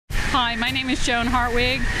Hi, my name is Joan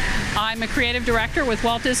Hartwig. I'm a creative director with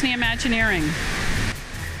Walt Disney Imagineering.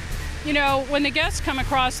 You know, when the guests come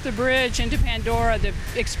across the bridge into Pandora, the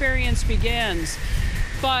experience begins.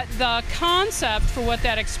 But the concept for what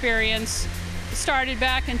that experience started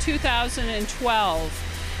back in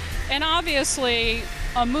 2012. And obviously,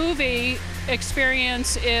 a movie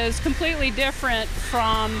experience is completely different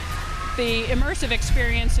from the immersive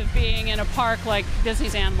experience of being in a park like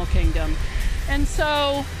Disney's Animal Kingdom. And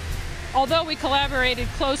so, although we collaborated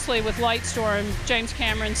closely with Lightstorm, James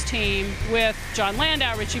Cameron's team, with John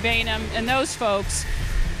Landau, Richie Bainham, and those folks,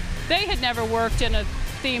 they had never worked in a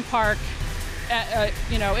theme park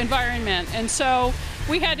environment. And so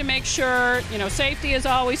we had to make sure, safety is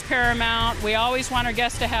always paramount. We always want our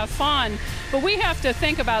guests to have fun, but we have to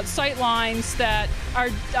think about sight lines that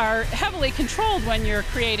are heavily controlled when you're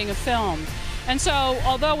creating a film. And so,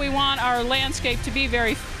 although we want our landscape to be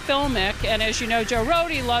very filmic, and as you know, Joe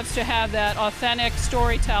Rohde loves to have that authentic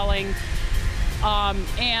storytelling,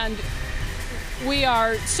 and we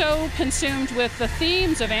are so consumed with the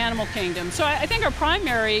themes of Animal Kingdom. So I think our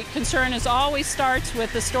primary concern always starts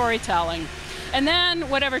with the storytelling. And then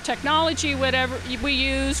whatever technology, whatever we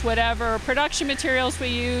use, whatever production materials we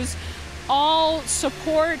use, all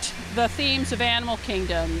support the themes of Animal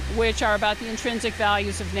Kingdom, which are about the intrinsic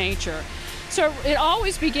values of nature. So it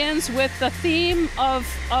always begins with the theme of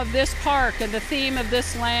this park and the theme of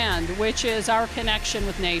this land, which is our connection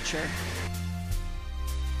with nature.